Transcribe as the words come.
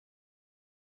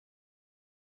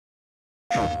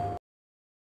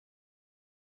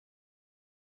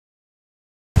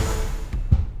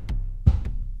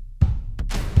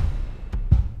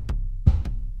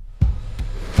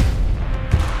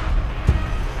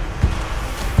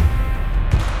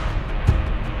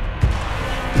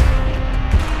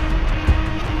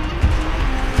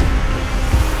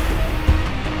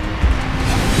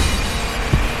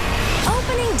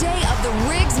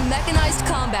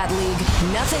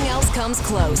nothing else comes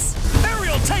close.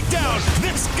 Aerial takedown!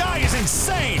 This guy is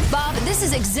insane! Bob, this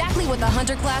is exactly what the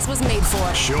Hunter class was made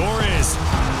for. Sure is.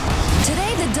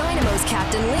 Today, the Dynamo's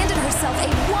captain landed herself a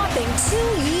whopping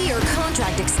 2-year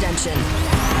contract extension.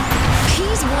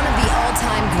 He's one of the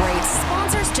all-time greats,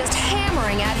 sponsors just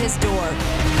hammering at his door.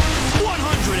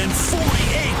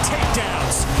 148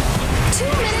 takedowns! 2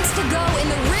 minutes to go in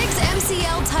the RIGS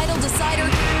MCL title decider,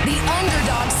 the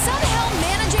underdog somehow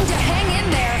managing to hang in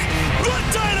there. The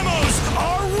Dynamos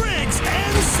are RIGS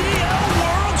MCL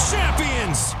World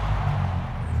Champions!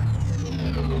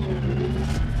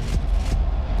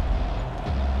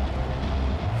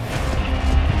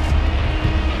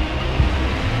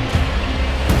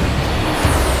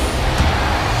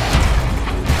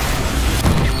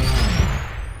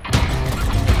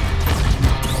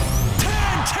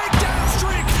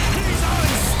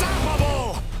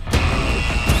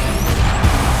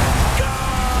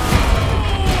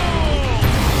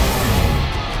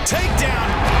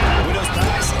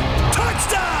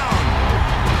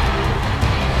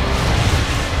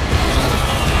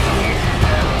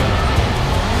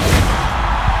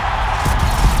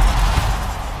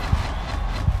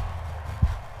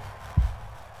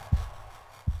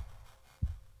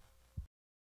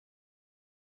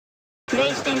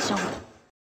 PlayStation